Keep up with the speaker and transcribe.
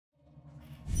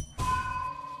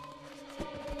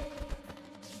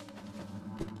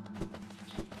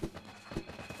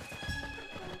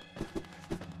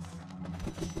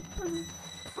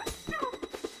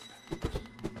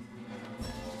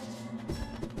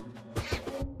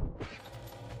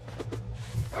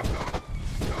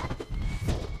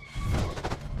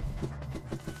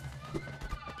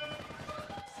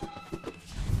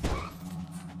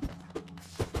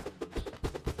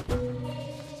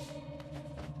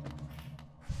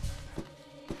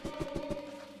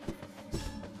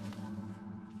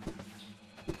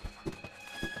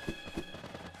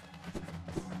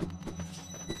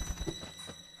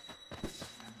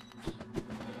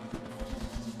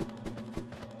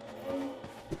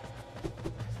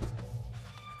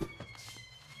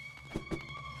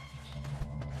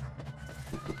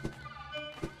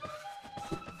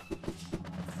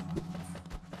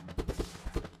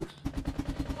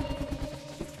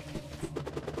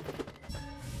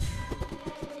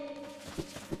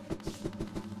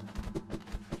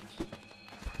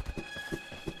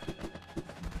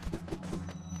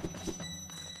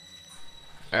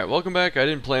Alright, welcome back. I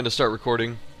didn't plan to start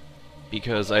recording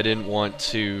because I didn't want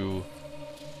to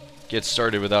get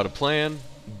started without a plan,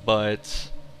 but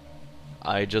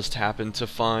I just happened to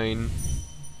find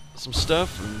some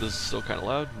stuff, and this is still kind of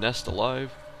loud. Nest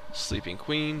alive, sleeping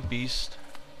queen, beast.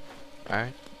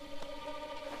 Alright.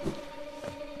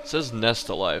 It says nest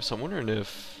alive, so I'm wondering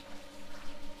if...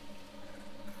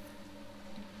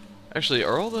 Actually,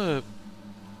 are all the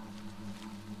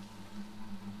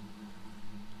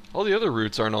other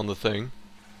routes aren't on the thing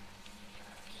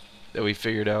that we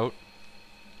figured out.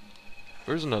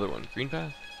 Where's another one? Green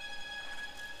path?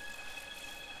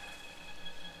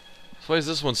 So why is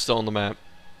this one still on the map?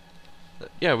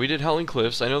 Yeah, we did Howling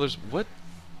Cliffs. I know there's... What?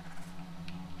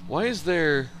 Why is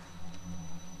there...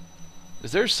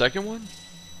 Is there a second one?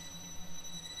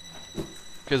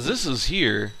 Because this is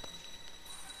here.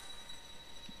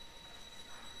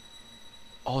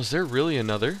 Oh, is there really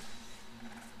another?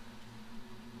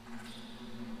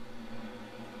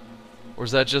 Or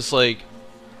is that just like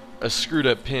a screwed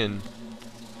up pin?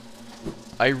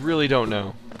 I really don't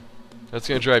know. That's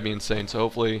gonna drive me insane, so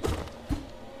hopefully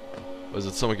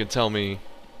someone can tell me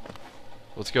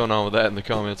what's going on with that in the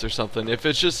comments or something. If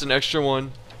it's just an extra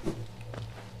one,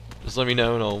 just let me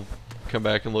know and I'll come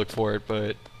back and look for it,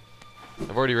 but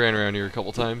I've already ran around here a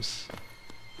couple times.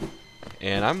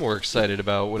 And I'm more excited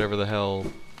about whatever the hell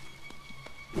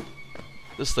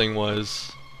this thing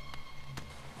was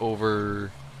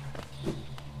over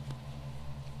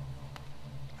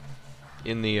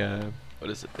in the,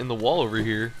 what is it? In the wall over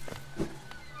here.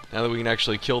 Now that we can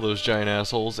actually kill those giant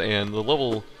assholes, and the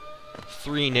level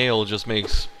 3 nail just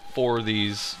makes 4 of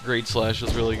these great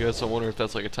slashes really good, so I wonder if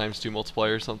that's like a ×2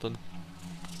 multiplier or something.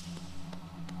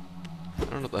 I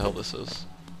don't know what the hell this is.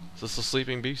 Is this a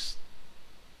sleeping beast?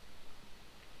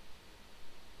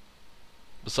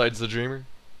 Besides the dreamer?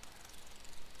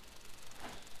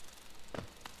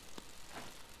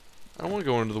 I don't want to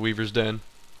go into the Weaver's Den.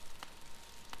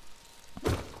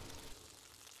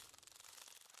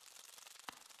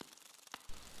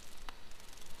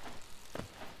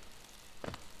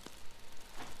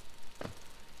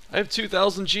 I have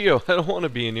 2,000 geo. I don't want to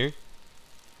be in here.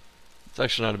 It's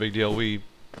actually not a big deal. We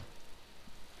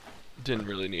didn't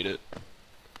really need it. It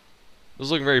was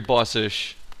looking very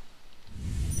bossish.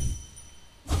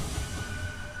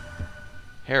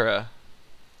 Hera.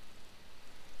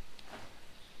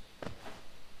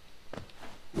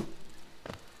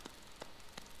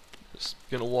 Just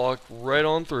gonna walk right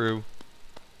on through.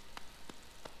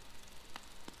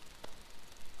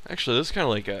 Actually, this is kind of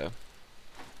like a...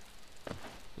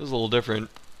 This is a little different.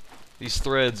 These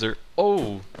threads are...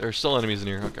 Oh! There are still enemies in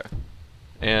here. Okay.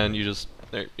 And you just...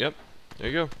 There, yep. There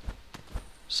you go.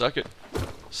 Suck it.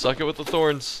 Suck it with the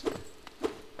thorns.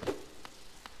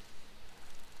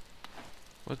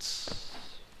 What's...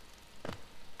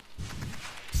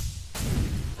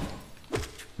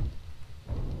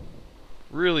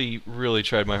 Really, really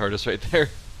tried my hardest right there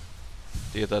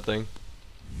to get that thing.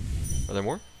 Are there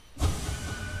more?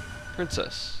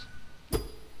 Princess.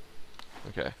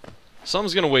 Okay.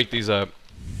 Something's gonna wake these up.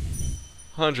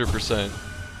 100%.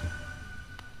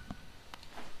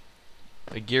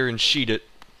 I guarantee it.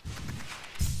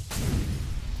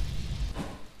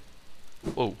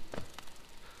 Whoa.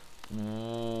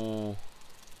 Whoa.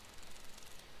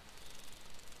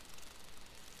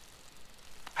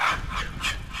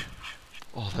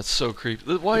 Oh, that's so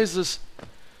creepy. Why is this...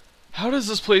 How does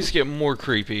this place get more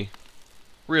creepy?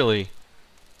 Really.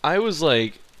 I was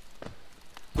like...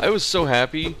 I was so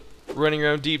happy running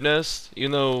around Deep Nest,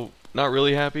 even though not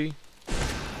really happy.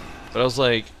 But I was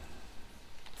like...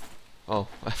 Oh,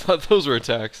 I thought those were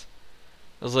attacks.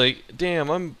 I was like, damn,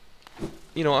 I'm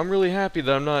really happy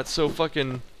that I'm not so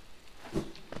fucking...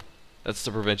 That's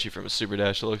to prevent you from a super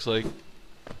dash, it looks like.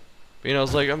 But, I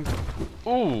was like,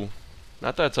 ooh,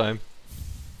 not that time.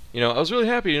 I was really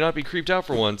happy to not be creeped out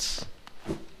for once.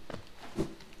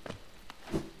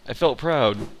 I felt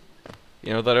proud.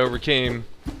 That I overcame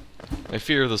my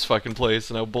fear of this fucking place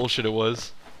and how bullshit it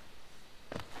was.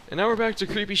 And now we're back to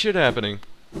creepy shit happening,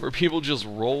 where people just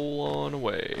roll on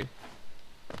away.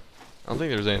 I don't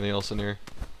think there's anything else in here.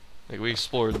 Like, we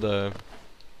explored the...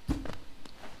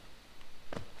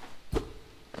 I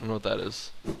don't know what that is.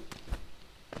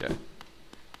 Okay.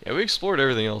 Yeah, we explored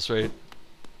everything else, right?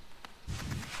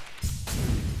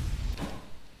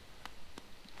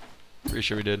 Pretty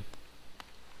sure we did.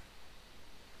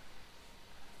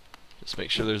 Just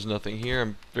make sure there's nothing here.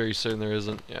 I'm very certain there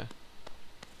isn't. Yeah.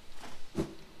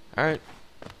 Alright.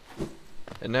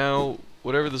 And now,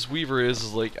 whatever this Weaver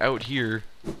is like out here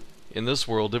in this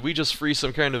world. Did we just free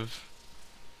some kind of...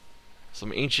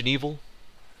 some ancient evil?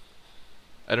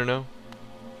 I don't know.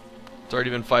 It's already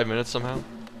been 5 minutes somehow.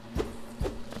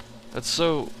 That's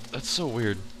so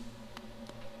weird.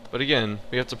 But again,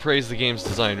 we have to praise the game's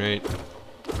design, right?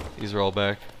 These are all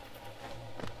back.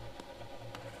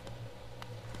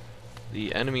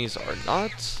 The enemies are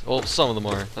not. Well, some of them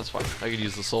are. That's fine. I could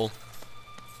use the soul.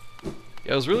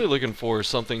 Yeah, I was really looking for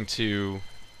something to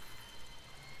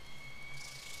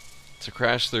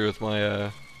crash through with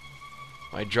my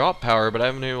my drop power, but I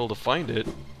haven't been able to find it.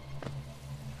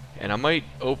 And I might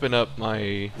open up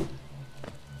my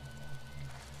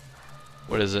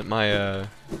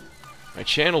my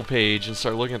channel page and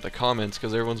start looking at the comments,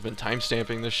 because everyone's been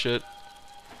timestamping this shit.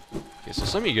 Okay, so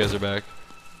some of you guys are back.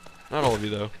 Not all of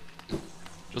you though.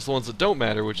 Just the ones that don't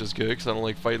matter, which is good, because I don't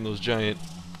like fighting those giant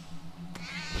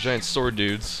sword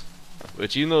dudes.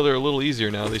 Which, even though they're a little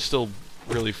easier now, they still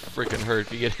really freaking hurt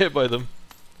if you get hit by them.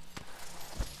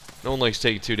 No one likes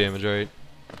taking 2 damage, right?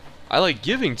 I like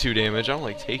giving 2 damage, I don't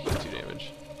like taking 2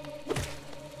 damage.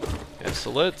 Okay,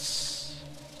 so let's...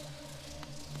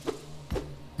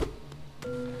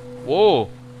 Whoa!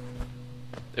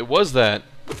 It was that.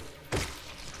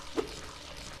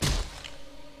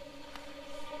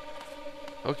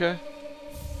 Okay.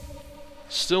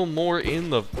 Still more in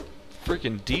the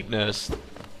freaking deep nest.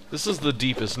 This is the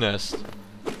deepest nest.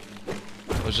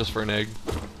 That was just for an egg.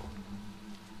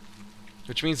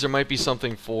 Which means there might be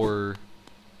something for...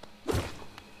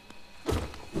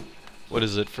 What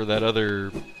is it? For that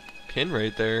other pin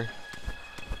right there.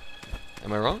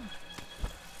 Am I wrong?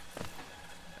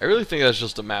 I really think that's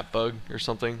just a map bug or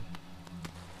something.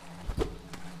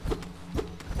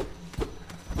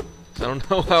 I don't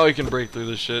know how I can break through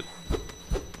this shit.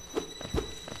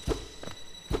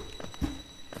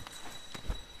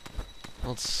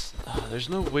 There's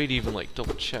no way to even like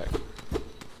double check.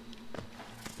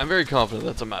 I'm very confident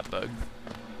that's a map bug.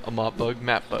 A mop bug?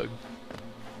 Map bug.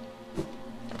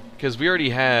 Because we already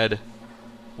had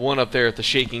one up there at the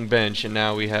shaking bench, and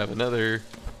now we have another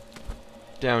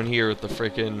down here with the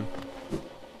frickin'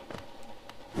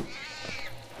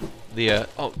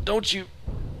 oh, don't you...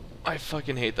 I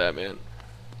fucking hate that, man.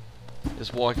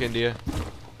 Just walk into you.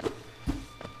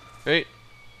 Right?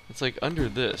 It's like under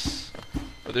this.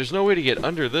 But there's no way to get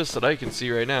under this that I can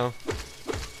see right now.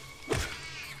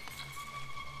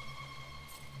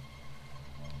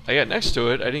 I got next to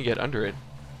it, I didn't get under it.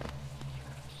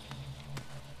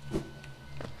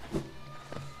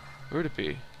 Where would it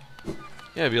be?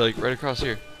 Yeah, it'd be like right across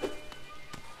here.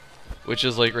 Which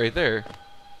is like right there.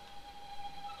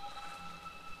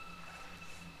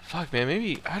 Fuck, man,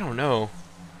 maybe, I don't know.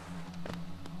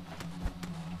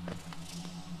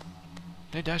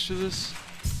 Can I dash through this?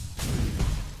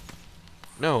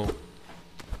 No.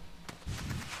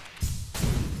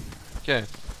 Okay.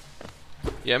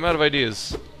 Yeah, I'm out of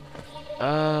ideas.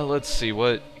 Let's see,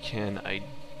 what can I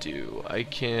do? I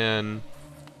can...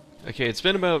 Okay, it's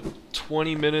been about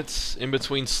 20 minutes in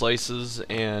between slices,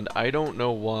 and I don't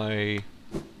know why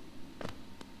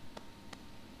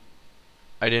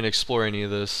I didn't explore any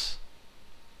of this.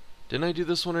 Didn't I do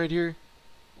this one right here?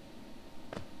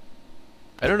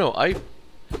 I don't know,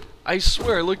 I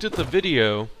swear I looked at the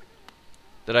video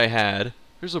that I had.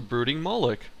 There's a brooding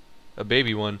Monarch, a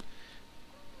baby one.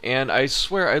 And I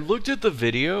swear I looked at the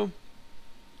video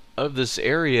of this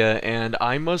area and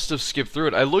I must have skipped through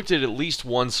it. I looked at least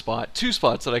one spot, 2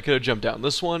 spots that I could have jumped down.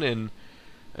 This one and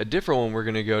a different one we're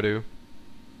gonna go to.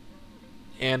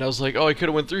 And I was like, oh, I could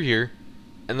have went through here,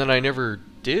 and then I never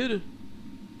did.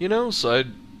 You know, so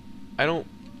I don't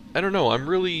know. I'm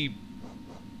really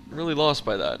lost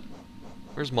by that.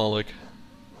 Where's Monarch?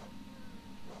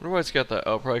 I wonder why it's got that.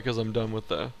 Oh, probably because I'm done with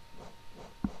the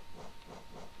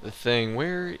thing.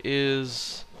 Where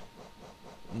is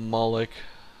Monarch?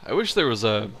 I wish there was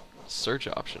a search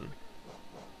option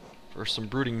for some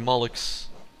brooding Monarchs,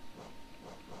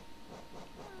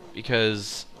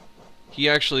 because he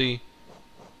actually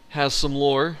has some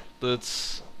lore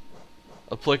that's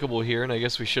applicable here, and I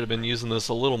guess we should have been using this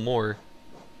a little more.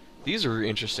 These are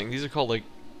interesting. These are called like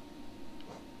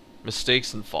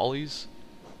mistakes and follies.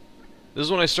 This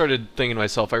is when I started thinking to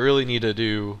myself, I really need to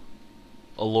do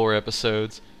a lore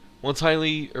episodes. Once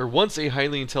a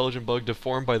highly intelligent bug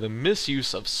deformed by the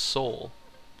misuse of soul.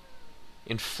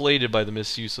 Inflated by the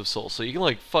misuse of soul. So you can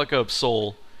like fuck up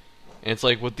soul, and it's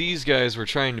like what these guys were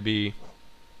trying to be.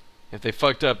 If they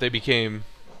fucked up, they became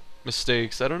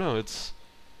mistakes. I don't know, it's...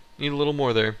 Need a little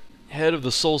more there. Head of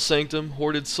the soul sanctum,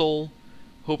 hoarded soul,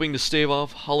 hoping to stave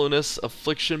off hollowness,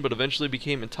 affliction, but eventually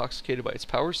became intoxicated by its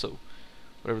power, so...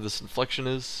 Whatever this inflection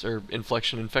is, or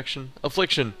inflection,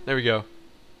 affliction, there we go.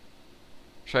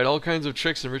 Tried all kinds of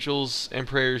tricks and rituals and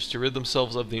prayers to rid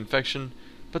themselves of the infection,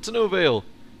 but to no avail.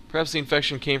 Perhaps the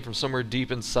infection came from somewhere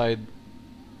deep inside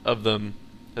of them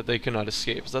that they cannot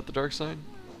escape. Is that the dark side?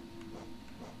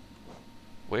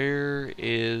 Where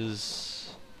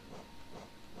is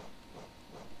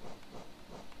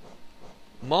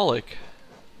Monarch?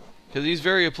 Because he's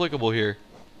very applicable here.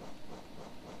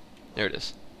 There it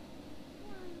is.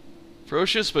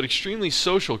 Ferocious but extremely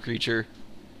social creature.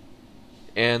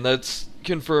 And that's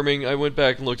confirming. I went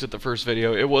back and looked at the first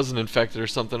video. It wasn't infected or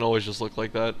something. It always just looked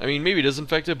like that. I mean, maybe it is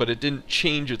infected, but it didn't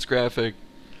change its graphic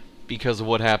because of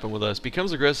what happened with us.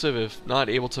 Becomes aggressive if not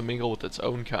able to mingle with its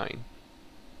own kind.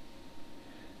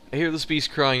 I hear this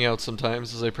beast crying out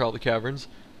sometimes as I prowl the caverns,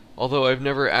 although I've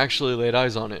never actually laid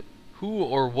eyes on it. Who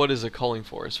or what is it calling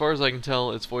for? As far as I can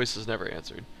tell, its voice is never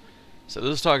answered. So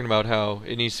this is talking about how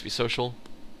it needs to be social.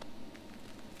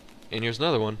 And here's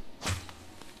another one.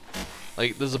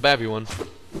 Like, this is a babby one.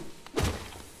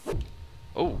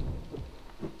 Oh.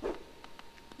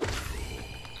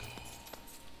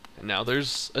 And now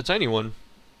there's a tiny one.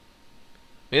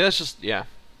 Maybe that's just, yeah.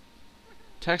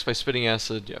 Attacks by spitting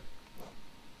acid, yeah.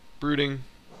 Brooding.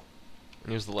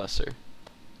 And here's the lesser.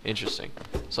 Interesting.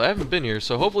 So I haven't been here,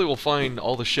 so hopefully we'll find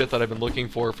all the shit that I've been looking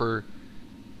for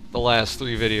the last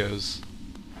 3 videos.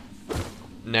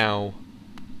 Now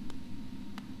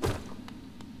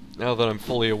that I'm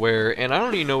fully aware, and I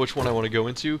don't even know which one I want to go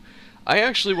into. I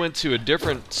actually went to a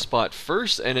different spot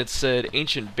first, and it said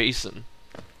Ancient Basin.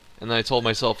 And then I told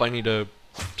myself I need to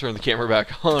turn the camera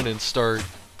back on and start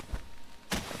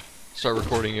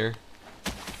recording here.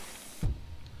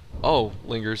 Oh,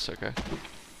 lingers, okay.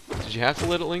 Did you have to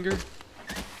let it linger?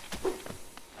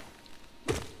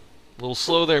 A little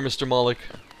slow there, Mr. Monarch.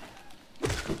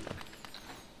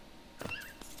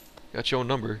 Got your own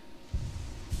number.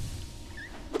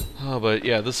 Oh, but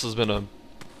yeah, this has been a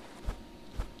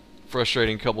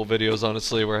frustrating couple videos,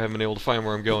 honestly, where I haven't been able to find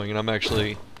where I'm going, and I'm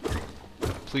actually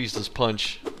pleased as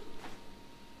punch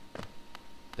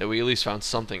that we at least found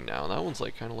something now. That one's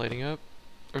like kind of lighting up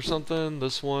or something.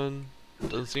 This one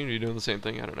doesn't seem to be doing the same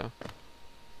thing. I don't know.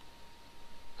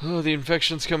 Oh, the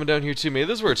infection's coming down here too. Maybe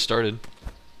this is where it started.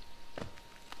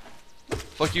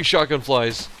 Fuck you, shotgun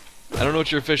flies. I don't know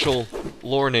what your official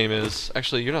lore name is.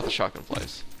 Actually, you're not the shotgun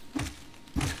flies.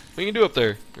 What can you do up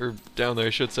there? Or down there,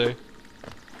 I should say.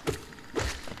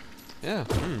 Yeah,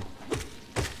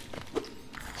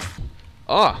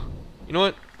 Ah! You know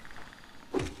what?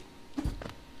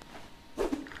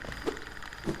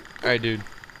 Alright, dude.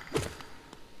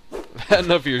 I've had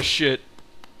enough of your shit.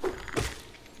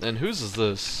 And whose is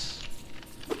this?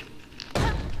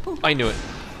 I knew it.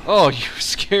 Oh, you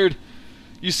scared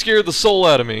the soul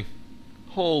out of me.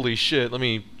 Holy shit. Let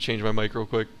me change my mic real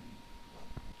quick.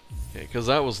 Okay, because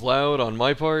that was loud on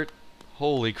my part.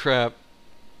 Holy crap.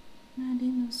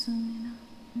 You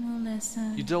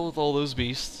dealt with all those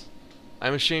beasts.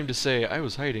 I'm ashamed to say I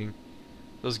was hiding.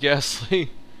 Those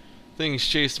ghastly things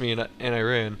chased me and I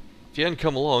ran. If you hadn't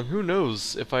come along, who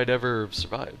knows if I'd ever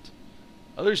survived.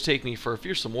 Others take me for a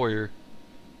fearsome warrior.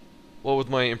 What with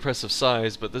my impressive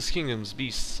size, but this kingdom's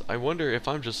beasts, I wonder if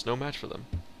I'm just no match for them.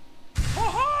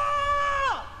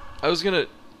 I was gonna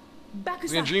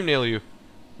dream nail you.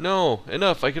 No,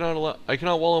 enough. I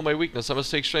cannot wallow my weakness. I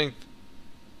must take strength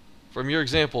from your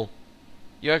example.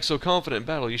 You act so confident in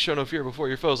battle. You show no fear before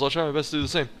your foes. I'll try my best to do the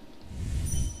same.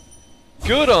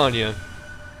 Good on you.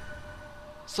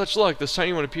 Such luck. This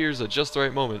tiny one appears at just the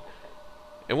right moment.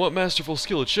 And what masterful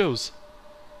skill it shows.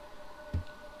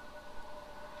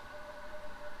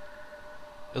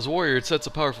 As a warrior, it sets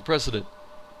a powerful precedent.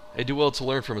 I do well to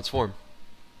learn from its form.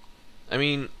 I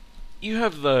mean, you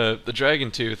have the dragon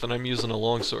tooth, and I'm using a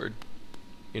longsword.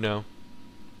 You know.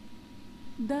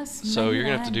 So you're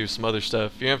gonna have to do some other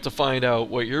stuff. You have to find out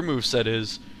what your moveset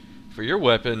is for your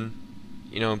weapon,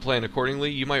 you know, and plan accordingly.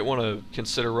 You might want to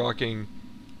consider rocking,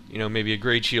 you know, maybe a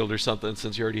great shield or something,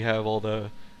 since you already have all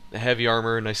the heavy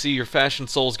armor. And I see your fashion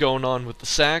souls going on with the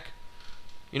sack.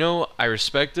 You know, I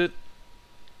respect it.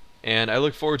 And I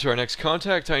look forward to our next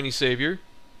contact, Tiny Savior.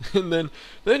 And then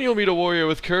you'll meet a warrior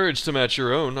with courage to match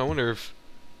your own. I wonder if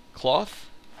Cloth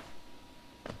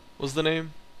was the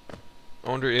name. I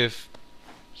wonder if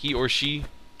he or she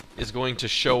is going to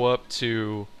show up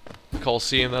to the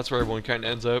Coliseum. That's where everyone kind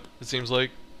of ends up, it seems like.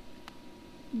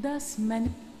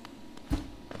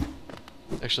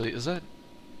 Actually, is that...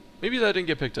 Maybe that didn't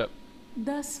get picked up.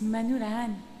 I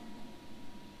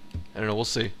don't know, we'll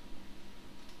see.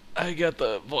 I got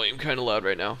the volume kind of loud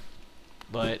right now.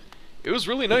 But it was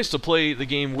really nice to play the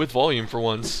game with volume for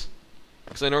once.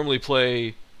 Because I normally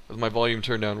play with my volume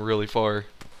turned down really far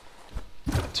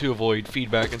to avoid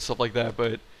feedback and stuff like that,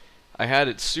 but I had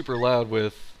it super loud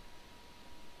with...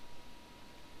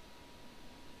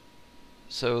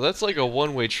 So that's like a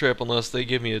one-way trip unless they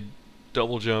give me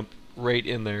double jump right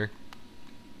in there.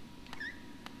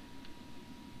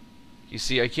 You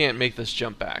see, I can't make this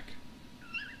jump back.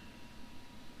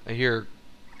 I hear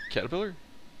caterpillar?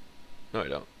 No, I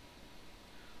don't.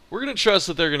 We're gonna trust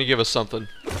that they're gonna give us something.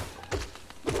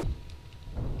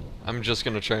 I'm just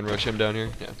gonna try and rush him down here.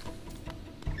 Yeah.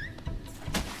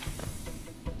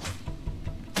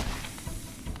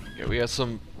 Okay, we got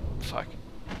some... Fuck.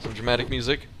 Some dramatic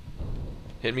music.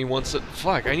 Hit me once at...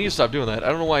 Fuck, I need to stop doing that. I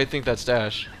don't know why I think that's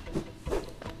dash.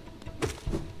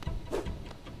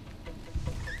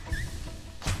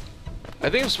 I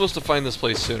think I'm supposed to find this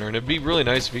place sooner, and it'd be really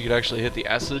nice if you could actually hit the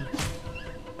acid.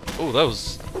 Oh, that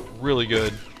was really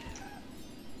good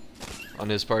on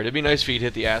his part. It'd be nice if he'd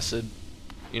hit the acid,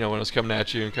 you know, when it was coming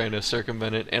at you and kind of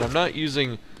circumvent it. And I'm not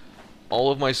using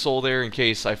all of my soul there in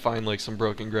case I find, like, some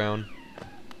broken ground.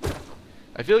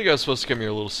 I feel like I was supposed to come here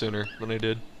a little sooner than I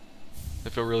did. I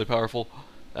feel really powerful.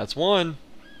 That's one.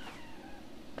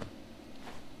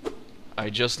 I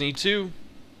just need two.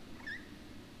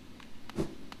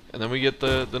 And then we get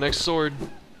the next sword.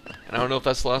 And I don't know if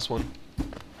that's the last one.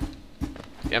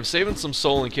 Yeah, I'm saving some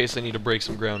soul in case I need to break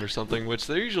some ground or something, which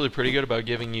they're usually pretty good about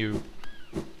giving you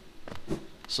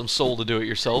some soul to do it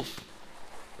yourself.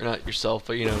 Or not yourself,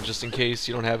 but, you know, just in case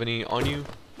you don't have any on you.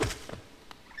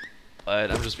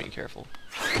 But I'm just being careful.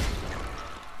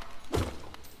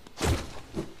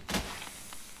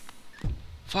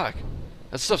 Fuck.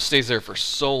 That stuff stays there for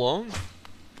so long.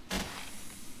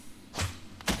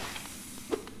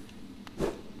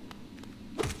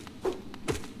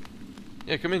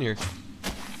 Yeah, come in here.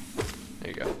 There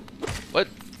you go. What?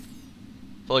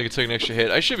 Felt like it took an extra hit.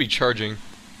 I should be charging.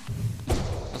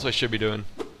 That's what I should be doing.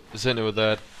 Just hitting it with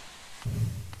that.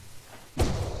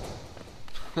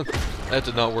 That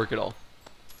did not work at all.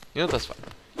 You know what, that's fine.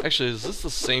 Actually, is this the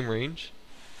same range?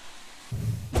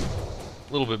 A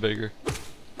little bit bigger.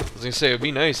 I was gonna say, it would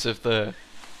be nice if the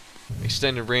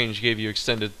extended range gave you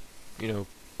extended, you know,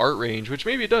 art range, which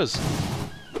maybe it does.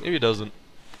 Maybe it doesn't.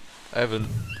 I haven't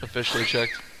officially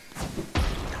checked.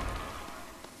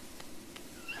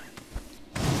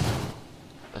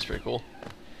 That's pretty cool.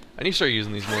 I need to start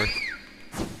using these more.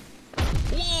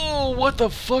 Whoa! What the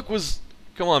fuck was...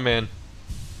 Come on, man.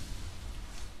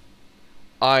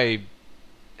 I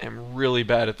am really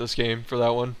bad at this game for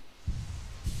that one.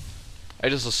 I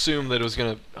just assumed that it was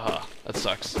gonna... that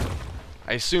sucks.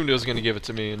 I assumed it was gonna give it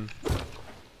to me, and...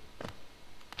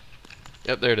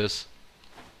 Yep, there it is.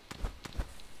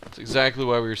 That's exactly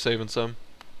why we were saving some.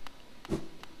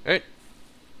 Alright.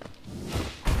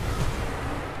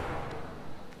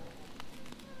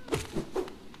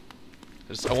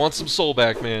 I want some soul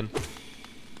back, man.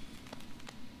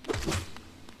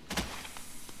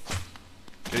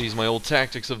 Gotta use my old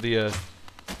tactics of the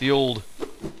old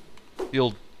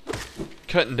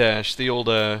cut and dash, the old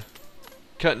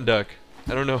cut and duck.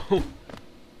 I don't know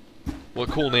what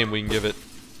cool name we can give it.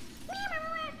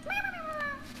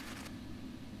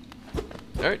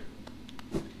 Alright.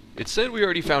 It said we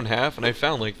already found half, and I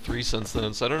found like 3 since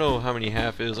then, so I don't know how many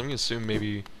half is. I'm gonna assume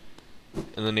maybe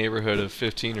in the neighborhood of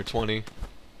 15 or 20.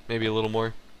 Maybe a little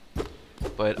more.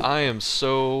 But I am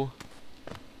so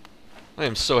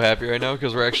happy right now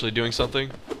because we're actually doing something.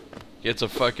 Get to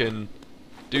fucking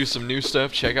do some new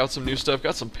stuff, check out some new stuff.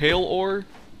 Got some pale ore.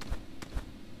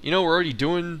 You know, we're already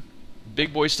doing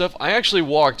big boy stuff. I actually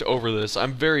walked over this.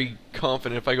 I'm very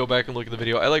confident if I go back and look at the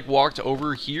video. I like walked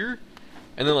over here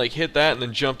and then like hit that and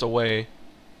then jumped away.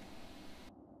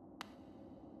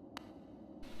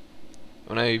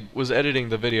 When I was editing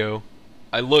the video,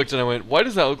 I looked and I went, why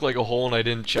does that look like a hole, and I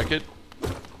didn't check it?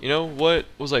 You know, what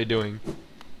was I doing?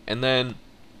 And then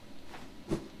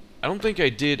I don't think I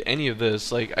did any of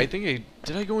this. Like, I think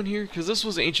did I go in here? Because this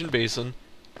was Ancient Basin.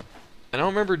 And I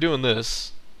don't remember doing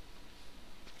this.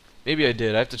 Maybe I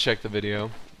did. I have to check the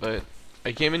video. But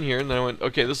I came in here and then I went,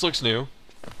 okay, this looks new.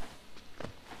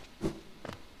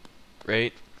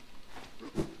 Right?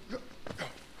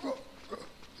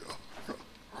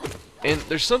 And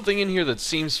there's something in here that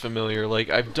seems familiar.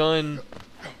 Like, I've done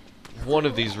one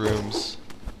of these rooms.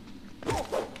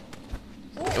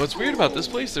 And what's weird about this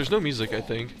place, there's no music, I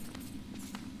think.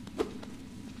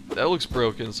 That looks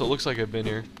broken, so it looks like I've been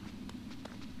here.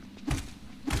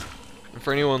 And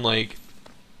for anyone, like,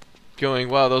 going,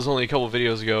 wow, that was only a couple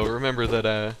videos ago, remember that,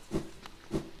 I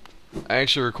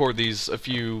actually record these a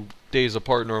few days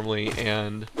apart normally,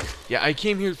 and yeah, I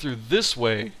came here through this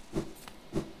way.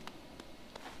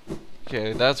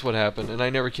 Okay, that's what happened, and I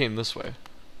never came this way.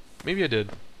 Maybe I did.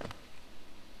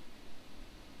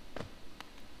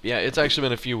 Yeah, it's actually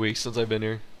been a few weeks since I've been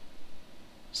here.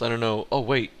 So I don't know. Oh,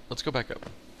 wait. Let's go back up.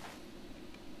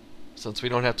 Since we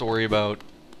don't have to worry about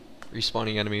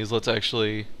respawning enemies. Let's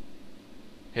actually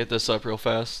hit this up real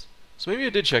fast. So maybe I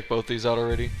did check both these out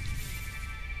already. It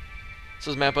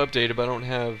says map updated, but I don't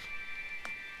have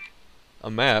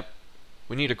a map.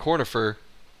 We need a Cornifer.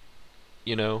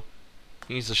 You know,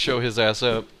 he needs to show his ass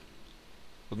up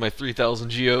with my 3,000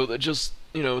 geo that just,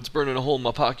 you know, it's burning a hole in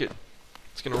my pocket.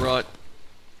 It's gonna rot.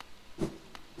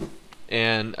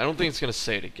 And I don't think it's gonna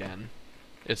say it again.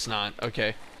 It's not.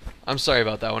 Okay. I'm sorry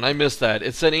about that one. I missed that.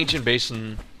 It said ancient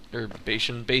basin, or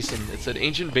basin. It said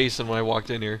ancient basin when I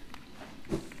walked in here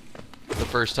the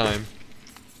first time.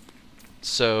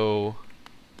 So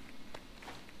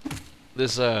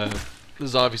this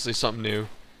is obviously something new.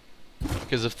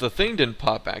 Because if the thing didn't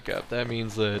pop back up, that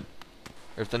means that,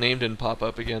 or if the name didn't pop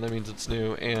up again, that means it's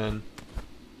new. And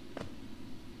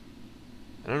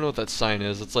I don't know what that sign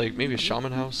is. It's like maybe a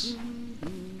shaman house.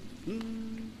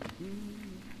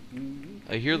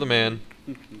 I hear the man.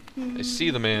 I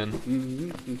see the man.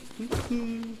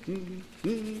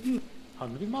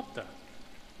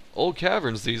 Old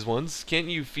caverns, these ones. Can't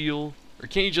you feel, or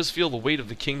can't you just feel the weight of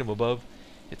the kingdom above?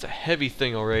 It's a heavy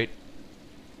thing, alright.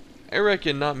 I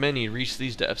reckon not many reach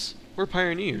these depths. We're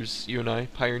pioneers, you and I.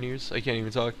 Pioneers? I can't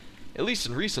even talk. At least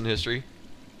in recent history.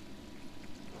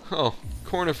 Oh,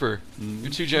 Cornifer.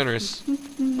 You're too generous.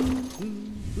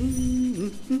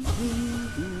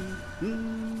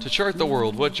 To chart the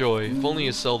world, what joy. If only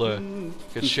Iselda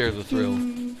could share the thrill.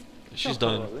 She's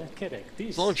done.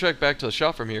 It's a long trek back to the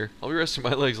shop from here. I'll be resting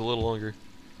my legs a little longer.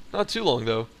 Not too long,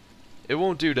 though. It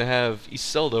won't do to have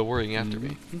Iselda worrying after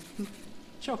me.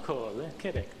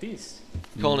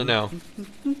 Calling it now.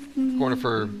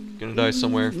 Cornifer gonna die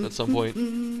somewhere at some point.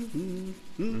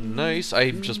 Nice.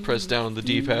 I just pressed down on the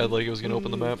D-pad like it was gonna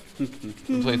open the map.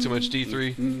 I'm playing too much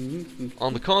D3.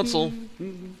 On the console.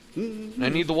 I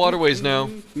need the waterways now.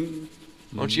 Why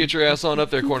don't you get your ass on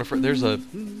up there, Cornifer? There's a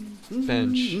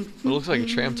bench. It looks like a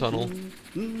tram tunnel.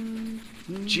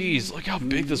 Jeez, look how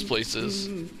big this place is.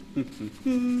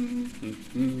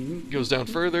 Goes down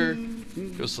further.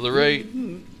 Goes to the right.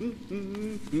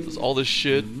 Does all this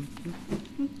shit.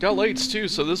 Got lights too,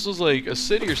 so this was like a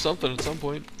city or something at some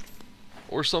point.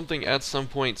 Or something at some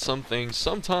point, something,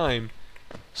 sometime,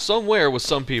 somewhere with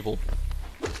some people.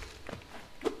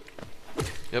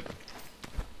 Yep.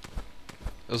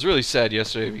 I was really sad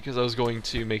yesterday because I was going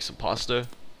to make some pasta.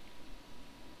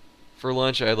 For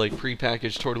lunch, I had like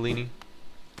pre-packaged tortellini.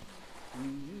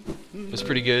 It was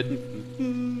pretty good.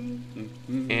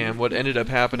 And what ended up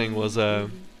happening was, I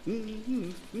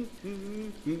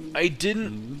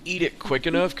didn't eat it quick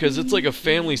enough because it's like a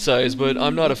family size, but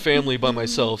I'm not a family by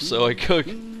myself, so I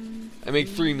make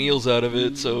 3 meals out of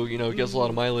it, so, you know, it gets a lot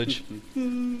of mileage.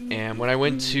 And when I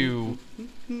went to,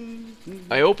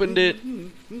 I opened it,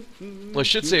 well, I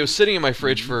should say it was sitting in my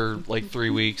fridge for like 3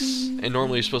 weeks, and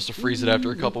normally you're supposed to freeze it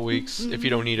after a couple weeks if you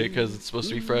don't eat it because it's supposed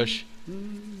to be fresh.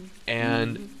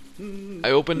 And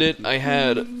I opened it, I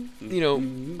had, you know,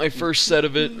 my first set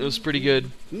of it was pretty good.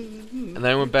 And then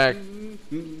I went back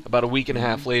about a week and a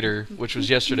half later, which was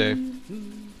yesterday,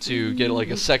 to get like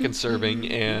a second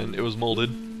serving, and it was molded.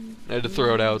 I had to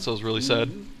throw it out, so I was really sad.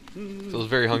 So I was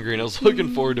very hungry, and I was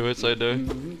looking forward to it, so I had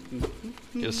to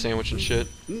get a sandwich and shit.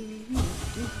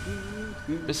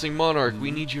 Missing Monarch,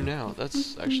 we need you now.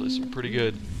 That's actually some pretty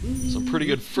good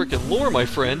frickin' lore, my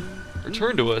friend.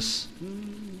 Return to us.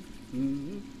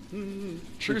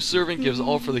 True servant gives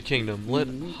all for the kingdom. Let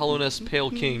Hollowness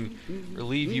Pale King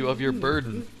relieve you of your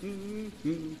burden.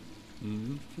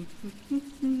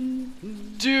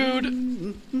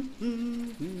 Dude!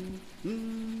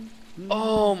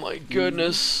 Oh my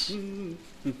goodness.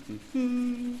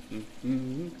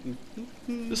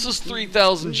 This is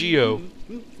 3,000 geo.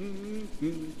 Do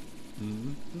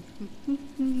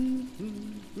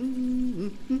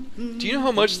you know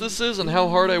how much this is and how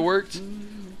hard I worked?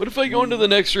 What if I go into the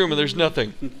next room and there's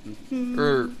nothing?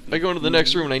 Or I go into the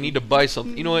next room and I need to buy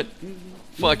something. You know what?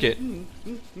 Fuck it.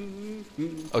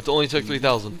 Oh, it only took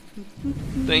 3,000.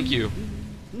 Thank you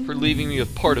for leaving me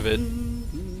with part of it.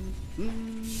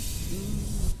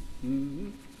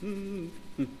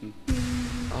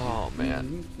 Oh,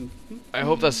 man. I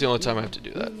hope that's the only time I have to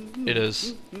do that. It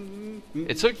is.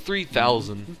 It took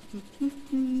 3,000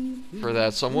 for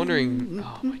that, so I'm wondering...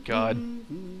 Oh, my God.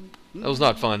 That was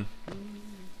not fun.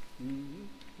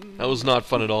 That was not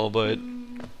fun at all, but...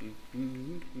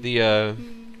 The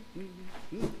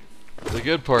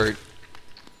good part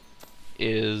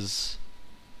is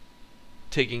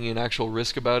taking an actual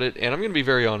risk about it, and I'm going to be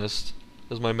very honest,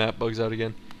 as my map bugs out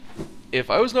again. If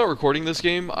I was not recording this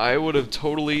game, I would have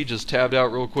totally just tabbed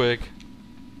out real quick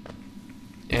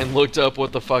and looked up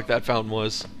what the fuck that fountain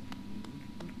was.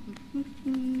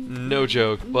 No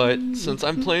joke, but since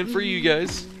I'm playing for you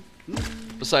guys,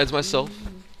 besides myself,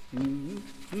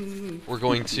 we're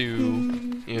going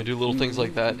to, do little things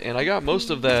like that. And I got most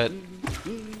of that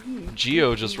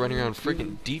geo just running around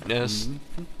freaking deep nest.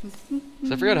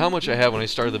 So I forgot how much I had when I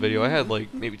started the video. I had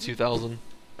like maybe 2,000.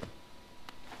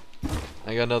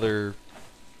 I got another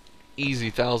easy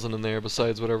 1,000 in there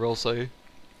besides whatever else I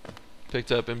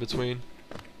picked up in between.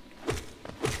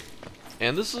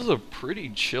 And this is a pretty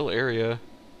chill area.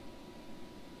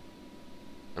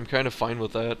 I'm kind of fine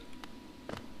with that.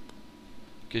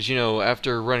 Because,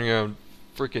 after running around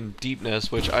freaking deep nest,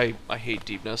 which I hate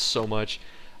deep nest so much,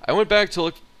 I went back to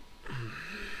look...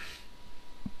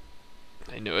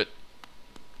 I knew it.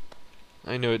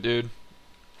 I knew it, dude.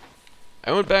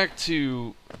 I went back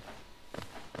to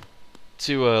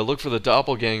look for the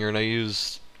doppelganger, and I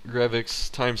used Grevik's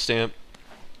timestamp,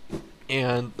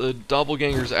 and the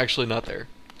doppelganger's actually not there.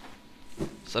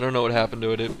 So I don't know what happened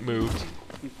to it. It moved.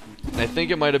 And I think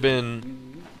it might have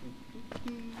been...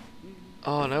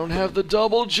 Oh, and I don't have the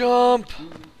double jump!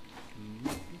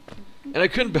 And I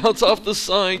couldn't bounce off the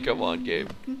sign. Come on, game.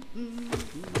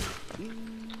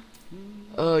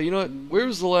 You know what? Where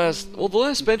was the last... Well, the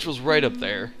last bench was right up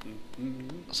there.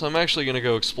 So I'm actually going to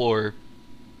go explore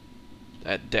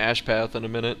that dash path in a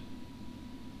minute.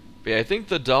 But yeah, I think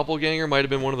the doppelganger might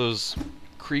have been one of those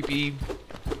creepy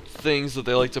things that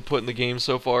they like to put in the game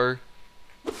so far.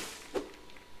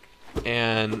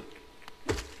 And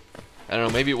I don't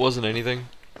know, maybe it wasn't anything.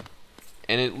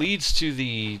 And it leads to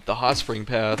the hot spring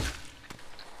path,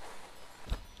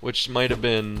 which might have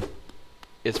been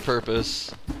its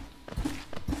purpose.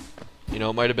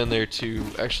 It might have been there to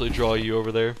actually draw you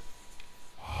over there.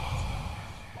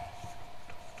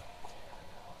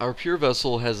 Our pure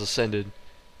vessel has ascended.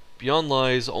 Beyond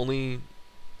lies only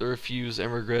the refuse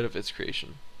and regret of its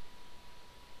creation.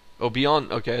 Oh,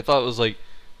 beyond... Okay, I thought it was like...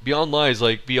 Beyond lies,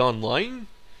 like beyond lying?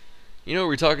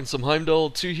 We're talking some Heimdall,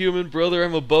 too human, brother,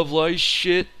 I'm above lies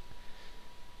shit.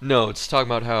 No, it's talking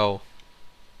about how...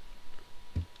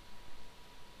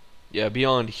 Yeah,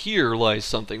 beyond here lies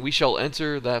something. We shall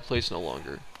enter that place no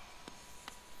longer.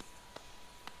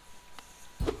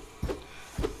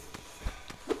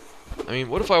 I mean,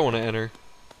 what if I want to enter?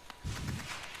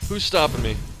 Who's stopping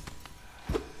me?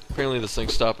 Apparently this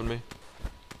thing's stopping me.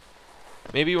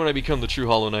 Maybe when I become the true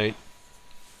Hollow Knight,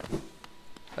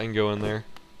 I can go in there.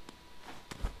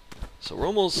 So we're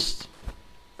almost...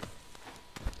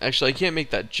 Actually, I can't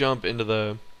make that jump into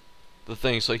the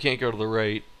thing, so I can't go to the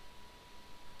right.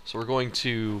 So we're going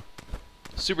to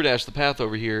super dash the path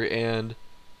over here and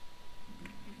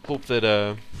hope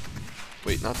that,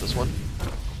 wait, not this one.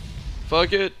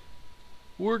 Fuck it!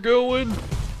 We're going!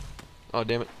 Oh,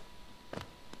 damn it.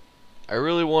 I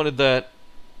really wanted that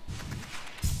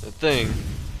thing.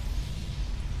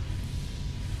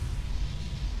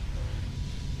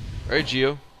 Alright,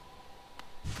 Geo.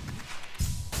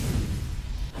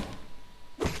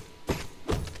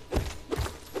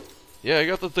 Yeah, I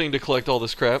got the thing to collect all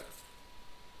this crap.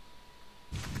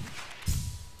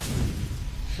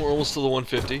 We're almost to the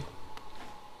 150.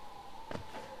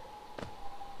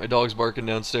 My dog's barking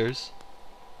downstairs.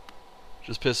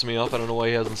 Just pissing me off. I don't know why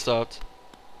he hasn't stopped.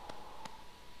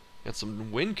 Got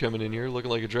some wind coming in here, looking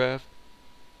like a draft.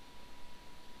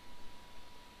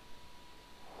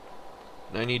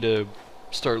 And I need to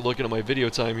start looking at my video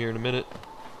time here in a minute.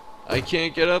 I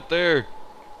can't get up there.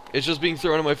 It's just being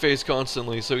thrown in my face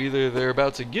constantly, so either they're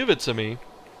about to give it to me,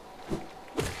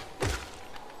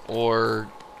 or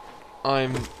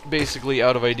I'm basically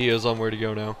out of ideas on where to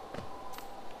go now.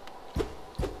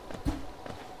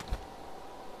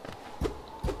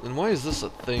 Then why is this a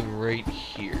thing right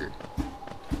here?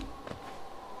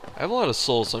 I have a lot of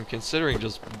souls, so I'm considering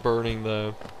just burning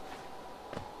the...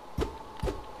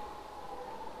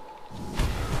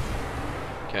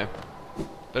 Okay.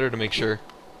 Better to make sure.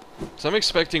 So I'm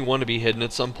expecting one to be hidden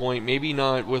at some point. Maybe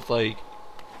not with, like,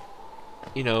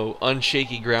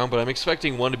 unshaky ground, but I'm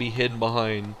expecting one to be hidden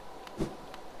behind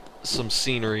some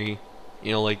scenery,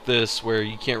 like this, where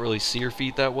you can't really see your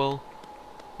feet that well.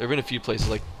 There have been a few places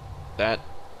like that.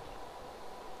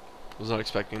 Was not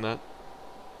expecting that.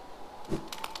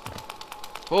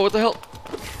 Oh, what the hell?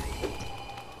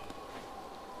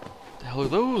 What the hell are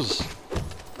those?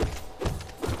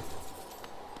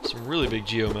 Some really big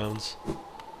geo mounds.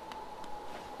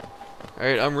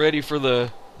 Alright, I'm ready for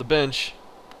the bench.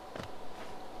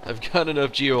 I've got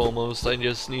enough geo almost. I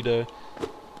just need to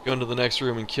go into the next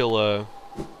room and kill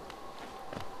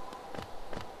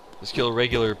just kill a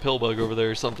regular pill bug over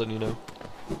there or something,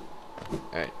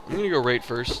 Alright, I'm gonna go right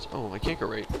first. Oh, I can't go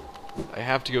right. I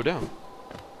have to go down.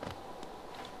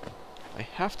 I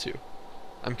have to.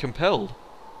 I'm compelled.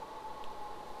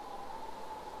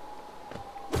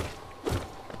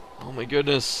 Oh my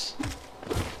goodness.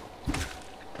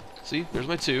 See, there's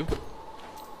my 2.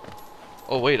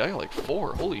 Oh wait, I got like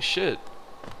 4. Holy shit.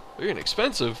 They're getting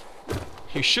expensive.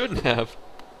 You shouldn't have.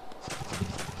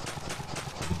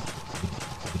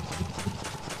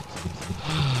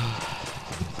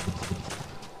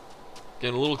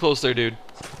 Getting a little close there, dude.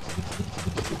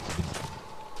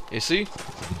 You see?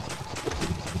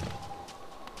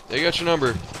 They got your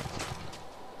number.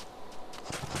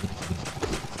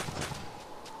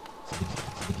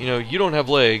 You know, you don't have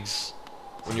legs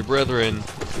when your brethren and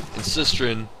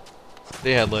sistren,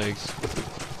 they had legs.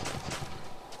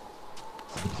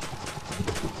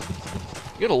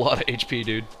 You got a lot of HP,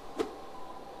 dude.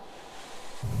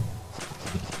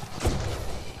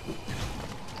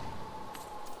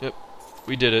 Yep,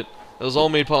 we did it. That was all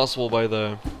made possible by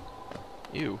the...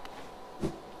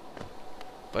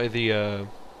 By the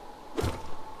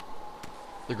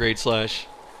Great Slash.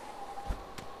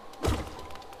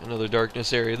 Another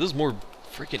darkness area. This is more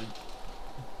freaking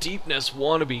deepness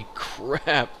wannabe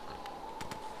crap.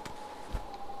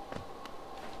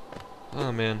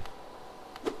 Oh man.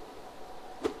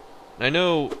 I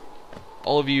know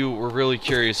all of you were really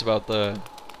curious about the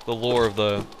lore of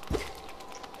the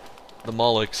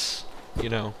Monarchs, you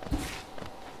know.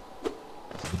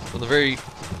 From the very...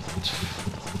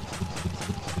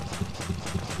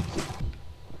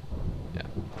 Yeah.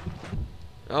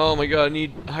 Oh my god, I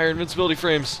need higher invincibility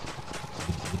frames.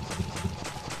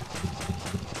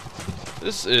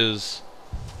 This is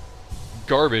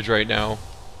garbage right now.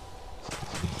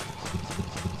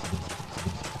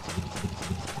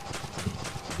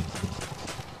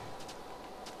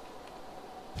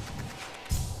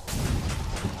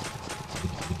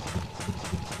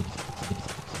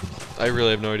 I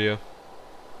really have no idea.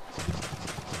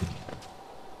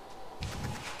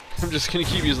 I'm just gonna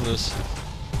keep using this.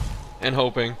 And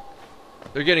hoping.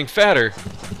 They're getting fatter.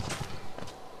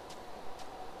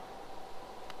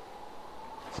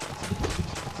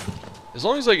 As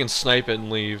long as I can snipe it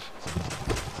and leave,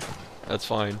 that's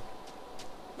fine.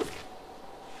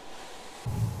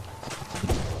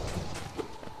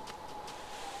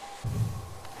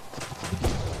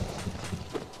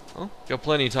 Well, got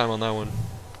plenty of time on that one.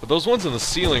 But those ones in the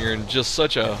ceiling are in just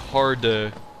such a hard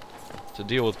to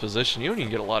deal with position. You don't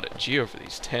even get a lot of geo for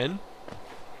these. 10?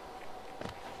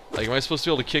 Like, am I supposed to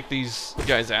be able to kick these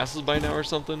guys' asses by now or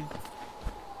something?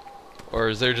 Or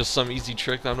is there just some easy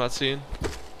trick that I'm not seeing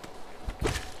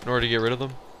in order to get rid of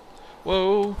them?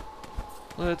 Whoa!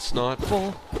 Let's not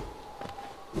fall.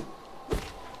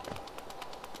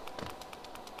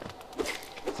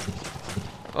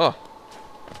 Oh.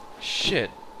 Shit.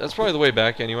 That's probably the way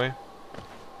back anyway.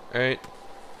 Alright.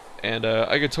 And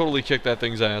I could totally kick that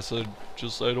thing's ass. I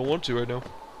don't want to right now.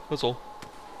 That's all.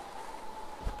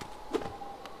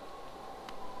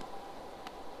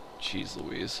 Jeez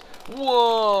Louise.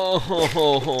 Whoa!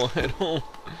 I don't...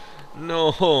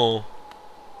 No.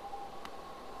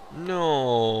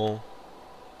 No.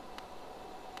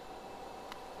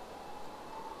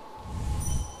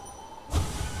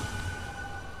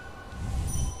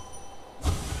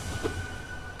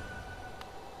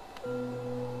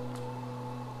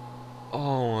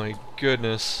 Oh my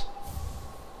goodness.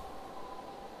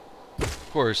 Of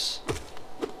course.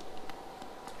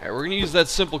 Alright, we're gonna use that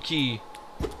simple key.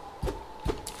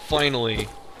 Finally.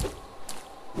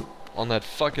 On that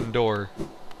fucking door.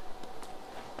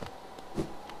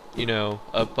 You know,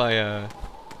 up by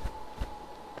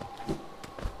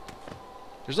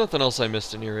There's nothing else I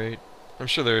missed in here, right? I'm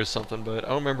sure there is something, but I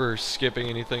don't remember skipping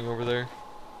anything over there.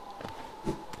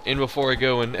 And before I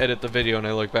go and edit the video and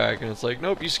I look back and it's like,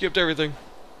 nope, you skipped everything.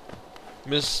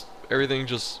 Missed everything,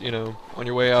 just, you know, on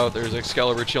your way out, there's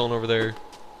Excalibur chilling over there.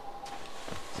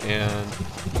 And...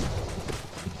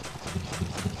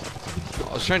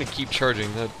 I was trying to keep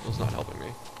charging, that was not helping me.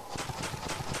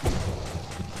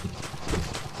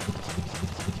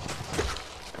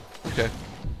 Okay.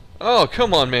 Oh,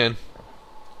 come on, man.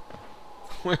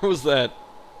 Where was that?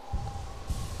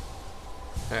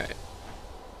 Alright.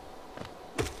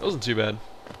 That wasn't too bad.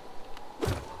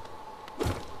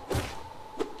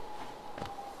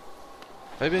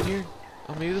 Have I been here?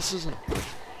 Oh, maybe this isn't...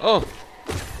 Oh!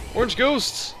 Orange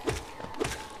ghosts!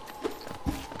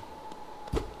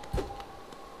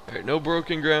 Alright, no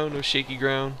broken ground, no shaky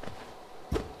ground.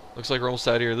 Looks like we're almost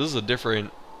out of here. This is a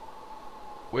different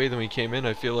way than we came in,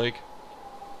 I feel like.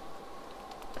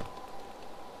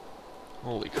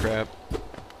 Holy crap.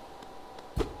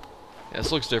 Yeah,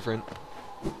 this looks different.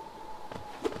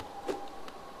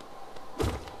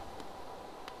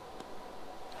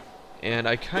 And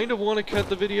I kind of want to cut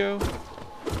the video,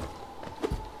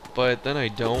 but then I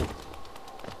don't.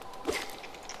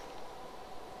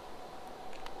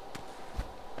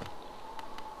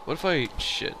 What if I...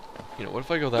 Shit. You know, what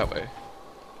if I go that way?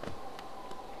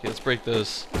 Okay, let's break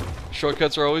this.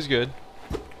 Shortcuts are always good.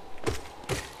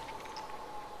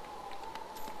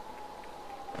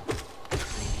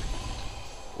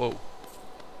 Whoa.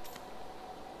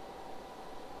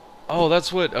 Oh,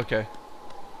 that's what... Okay.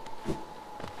 You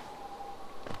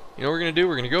know what we're gonna do?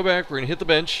 We're gonna go back, we're gonna hit the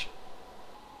bench.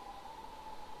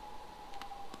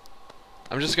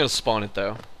 I'm just gonna spawn it,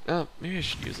 though. Oh, maybe I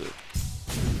should use it.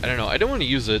 I don't know. I don't want to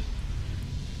use it.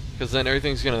 Because then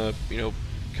everything's gonna, you know,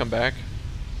 come back.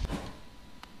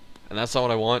 And that's not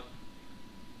what I want.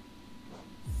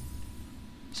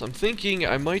 So I'm thinking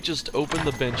I might just open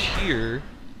the bench here.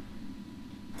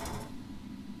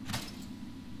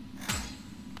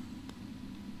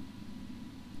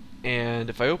 And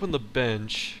if I open the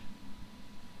bench...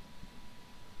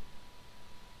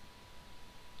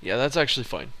 Yeah, that's actually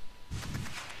fine.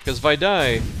 Because if I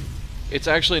die, it's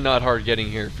actually not hard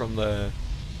getting here from the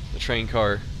train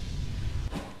car.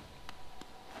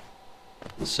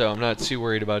 So I'm not too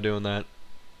worried about doing that.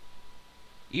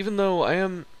 Even though I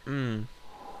am...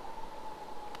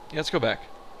 Yeah, let's go back.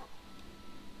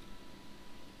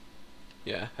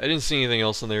 Yeah, I didn't see anything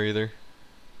else in there either.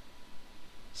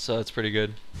 So that's pretty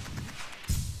good.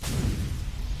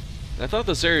 I thought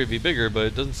this area would be bigger, but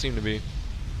it doesn't seem to be.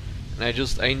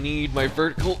 And I need my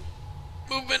vertical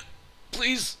movement,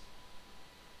 please.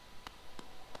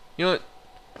 You know what?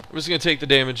 I'm just gonna take the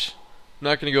damage. I'm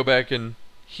not gonna go back and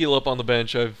heal up on the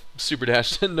bench. I've super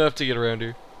dashed enough to get around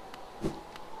here.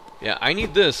 Yeah, I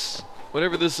need this.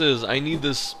 Whatever this is, I need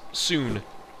this soon.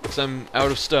 Because I'm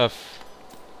out of stuff.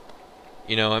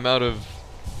 You know, I'm out of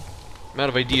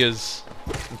ideas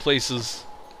and places.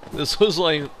 This was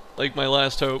like my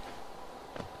last hope.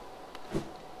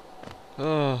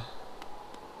 Oh.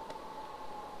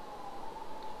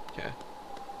 Okay.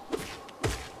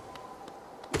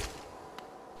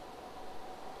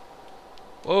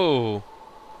 Whoa.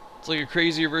 It's like a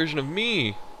crazier version of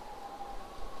me.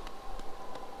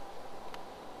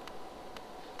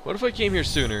 What if I came here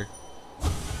sooner?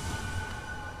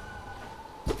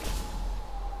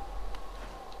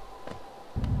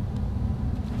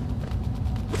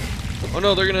 Oh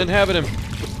no, they're gonna inhabit him.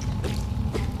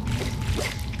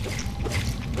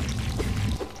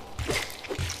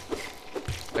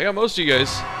 I got most of you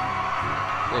guys.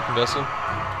 Broken vessel.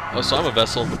 Oh, so I'm a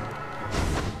vessel.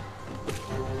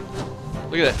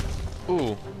 Look at that.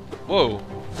 Ooh. Whoa.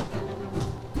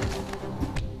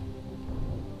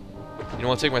 You don't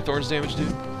want to take my thorns damage,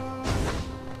 dude?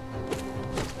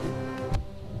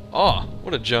 Aw,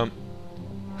 what a jump.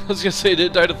 I was gonna say, did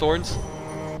it die to thorns?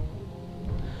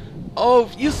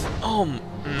 Oh, yes.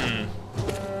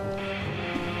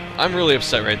 I'm really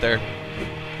upset right there.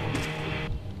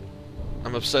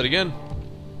 I'm upset again.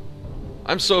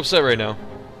 I'm so upset right now.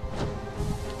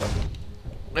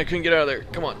 I couldn't get out of there.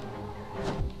 Come on.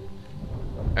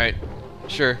 Alright.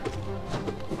 Sure.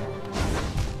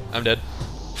 I'm dead.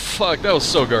 Fuck, that was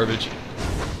so garbage.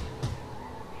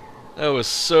 That was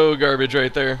so garbage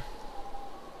right there.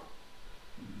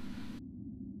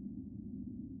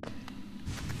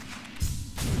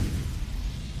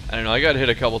 I don't know, I got hit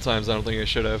a couple times, I don't think I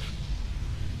should have.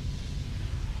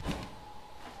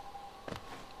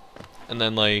 And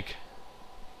then like...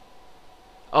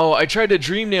 Oh, I tried to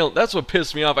dream nail... That's what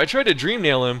pissed me off. I tried to dream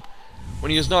nail him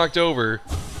when he was knocked over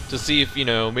to see if, you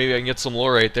know, maybe I can get some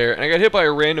lore right there. And I got hit by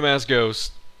a random ass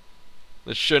ghost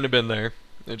that shouldn't have been there.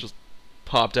 It just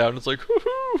popped out and it's like,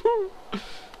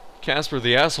 Casper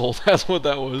the asshole, that's what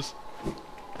that was.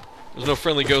 There's no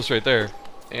friendly ghost right there.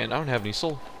 And I don't have any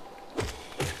soul.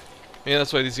 Yeah,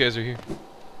 that's why these guys are here.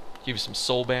 Give you some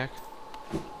soul back.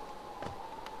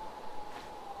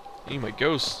 I need my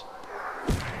ghost.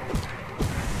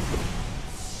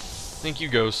 Thank you,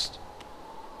 ghost.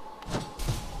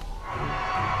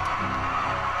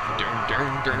 Dun,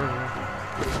 dun, dun.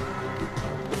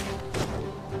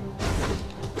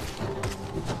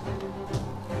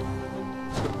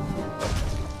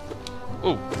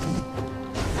 Oh.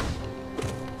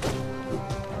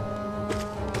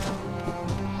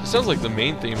 It sounds like the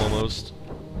main theme almost.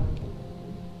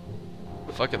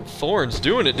 Fucking thorns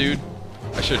doing it, dude.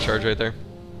 I should have charged right there.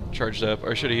 Charged up.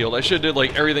 Or I should have healed. I should have did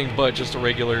like everything but just a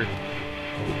regular...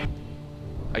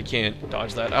 I can't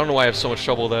dodge that. I don't know why I have so much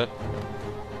trouble with that.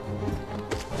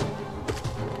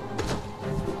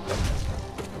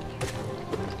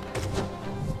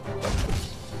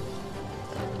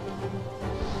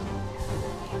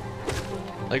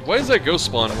 Like, why does that ghost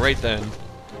spawn right then?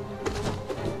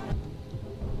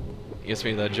 He gets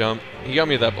me to that jump. He got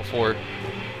me that before.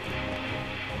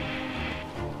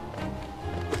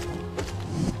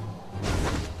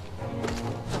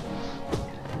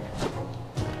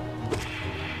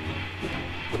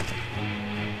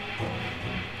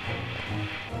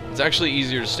 actually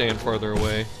easier to stand farther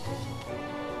away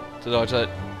to dodge that.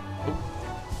 Oh.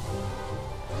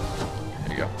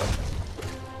 There you go.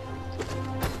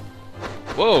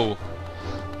 Whoa!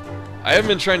 I haven't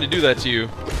been trying to do that to you.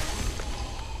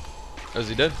 Oh, is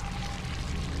he dead?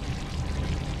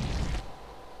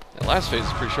 That last phase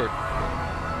is pretty short.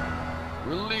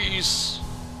 Release!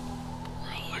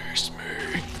 Release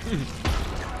me!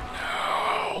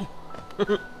 No!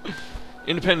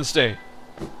 Independence Day.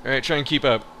 Alright, try and keep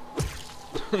up.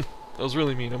 That was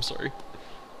really mean, I'm sorry.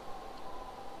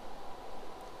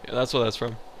 Yeah, that's what that's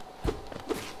from.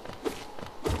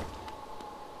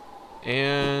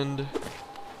 And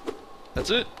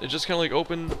that's it. It just kind of like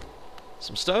opened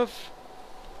some stuff.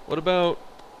 What about...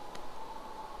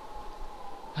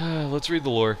 let's read the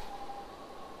lore.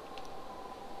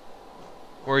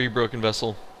 Or are you broken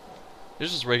vessel?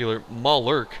 It's just regular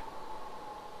Monarch.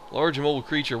 Large immobile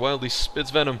creature wildly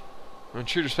spits venom when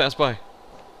intruders pass by.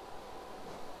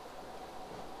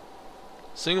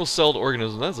 Single-celled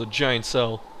organism. That's a giant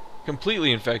cell.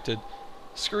 Completely infected.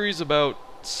 Scurries about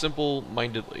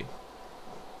simple-mindedly.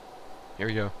 Here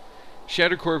we go.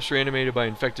 Shattered corpse reanimated by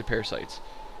infected parasites.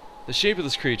 The shape of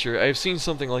this creature, I have seen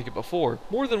something like it before.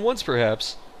 More than once,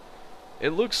 perhaps. It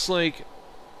looks like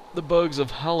the bugs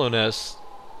of Hollowness,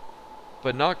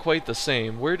 but not quite the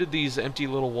same. Where did these empty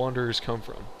little wanderers come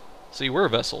from? See, we're a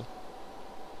vessel.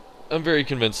 I'm very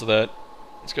convinced of that.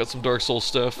 It's got some Dark Souls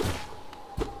stuff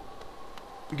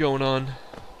going on.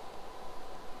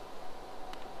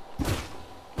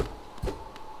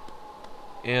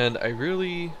 And I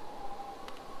really...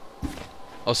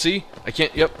 Oh, see? I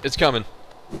can't... Yep, it's coming.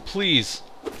 Please.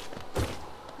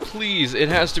 Please, it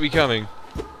has to be coming.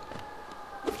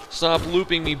 Stop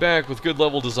looping me back with good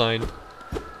level design.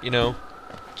 You know?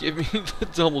 Give me the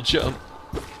double jump.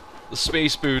 The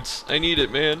space boots. I need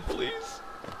it, man. Please.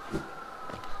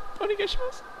 Is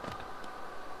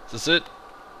this it?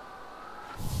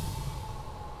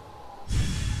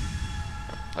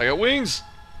 I got wings!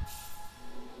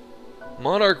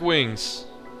 Monarch wings.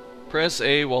 Press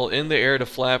A while in the air to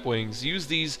flap wings. Use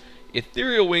these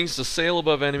ethereal wings to sail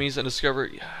above enemies and discover...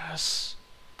 Yes!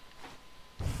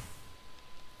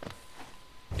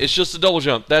 It's just a double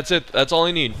jump. That's it. That's all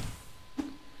I need.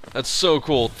 That's so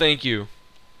cool. Thank you.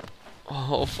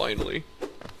 Oh, finally.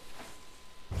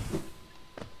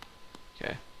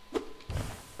 Okay.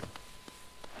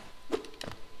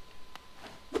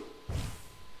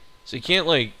 So you can't,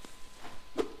 like,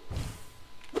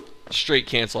 straight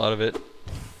cancel out of it.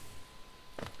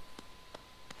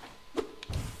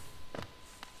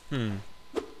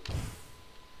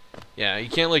 Yeah, you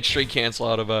can't, like, straight cancel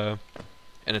out of an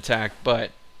attack,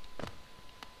 but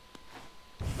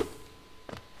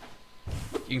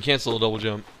you can cancel a double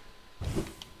jump.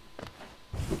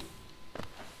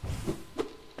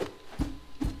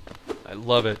 I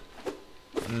love it.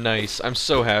 Nice. I'm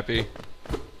so happy.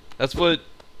 That's what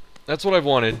I've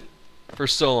wanted for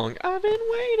so long. I've been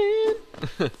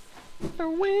waiting for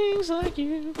wings like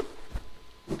you.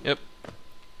 Yep.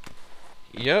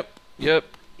 Yep. Yep.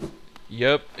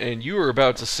 Yep. And you are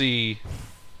about to see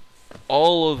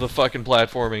all of the fucking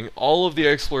platforming, all of the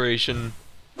exploration,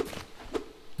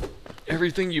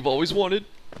 everything you've always wanted.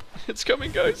 It's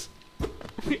coming, guys.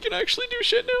 We can actually do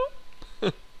shit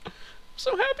now. I'm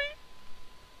so happy.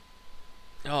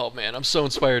 Oh man, I'm so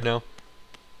inspired now.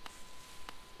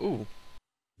 Ooh.